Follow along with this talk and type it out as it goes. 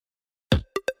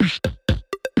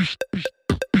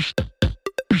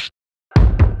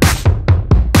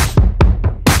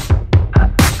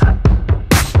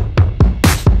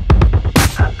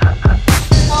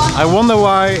I wonder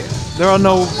why there are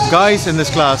no guys in this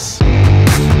class.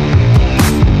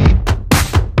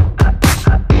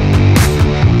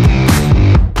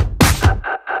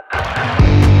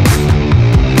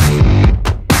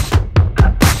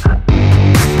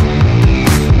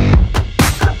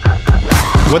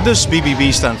 What does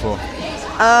BBB stand for?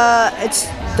 It's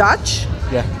Dutch.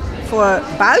 Yeah. For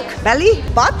buik, belly,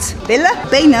 butt, billen,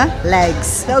 benen,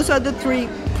 legs. Those are the three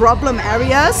problem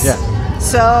areas. Yeah.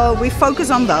 So we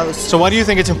focus on those. So why do you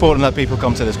think it's important that people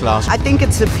come to this class? I think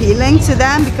it's appealing to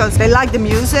them because they like the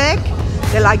music.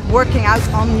 They like working out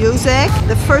on music.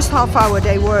 The first half hour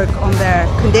they work on their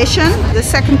condition. The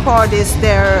second part is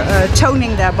they're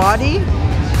toning their body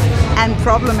and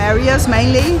problem areas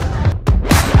mainly.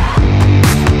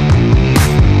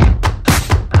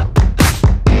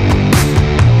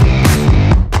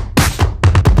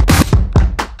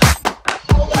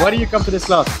 Why do you come to this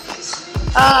class?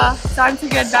 Time to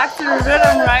get back to the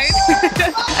rhythm, right?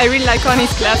 I really like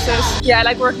Connie's classes. Yeah, I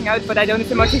like working out, but I don't have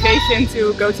the motivation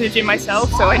to go to the gym myself,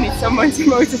 so I need someone to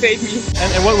motivate me.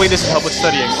 And in what way does it help with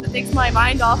studying? It takes my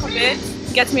mind off a bit,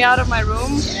 gets me out of my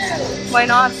room. Why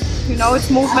not? You know, it's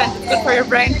movement, it's good for your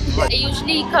brain. I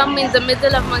usually come in the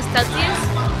middle of my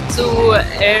studies to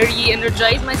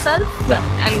re-energize myself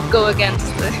and go again.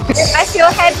 I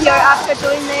feel happier after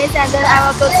doing this, and then I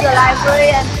will go to the library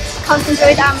and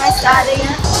concentrate on my studying.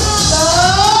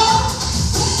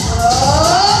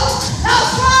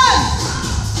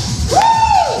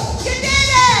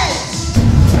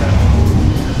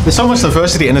 There's so much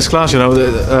diversity in this class, you know,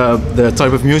 the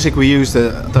type of music we use,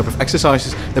 the type of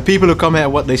exercises, the people who come here,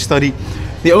 what they study.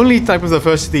 The only type of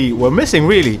diversity we're missing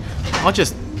really are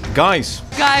just guys.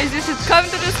 Guys, you should come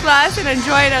to this class and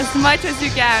enjoy it as much as you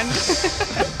can.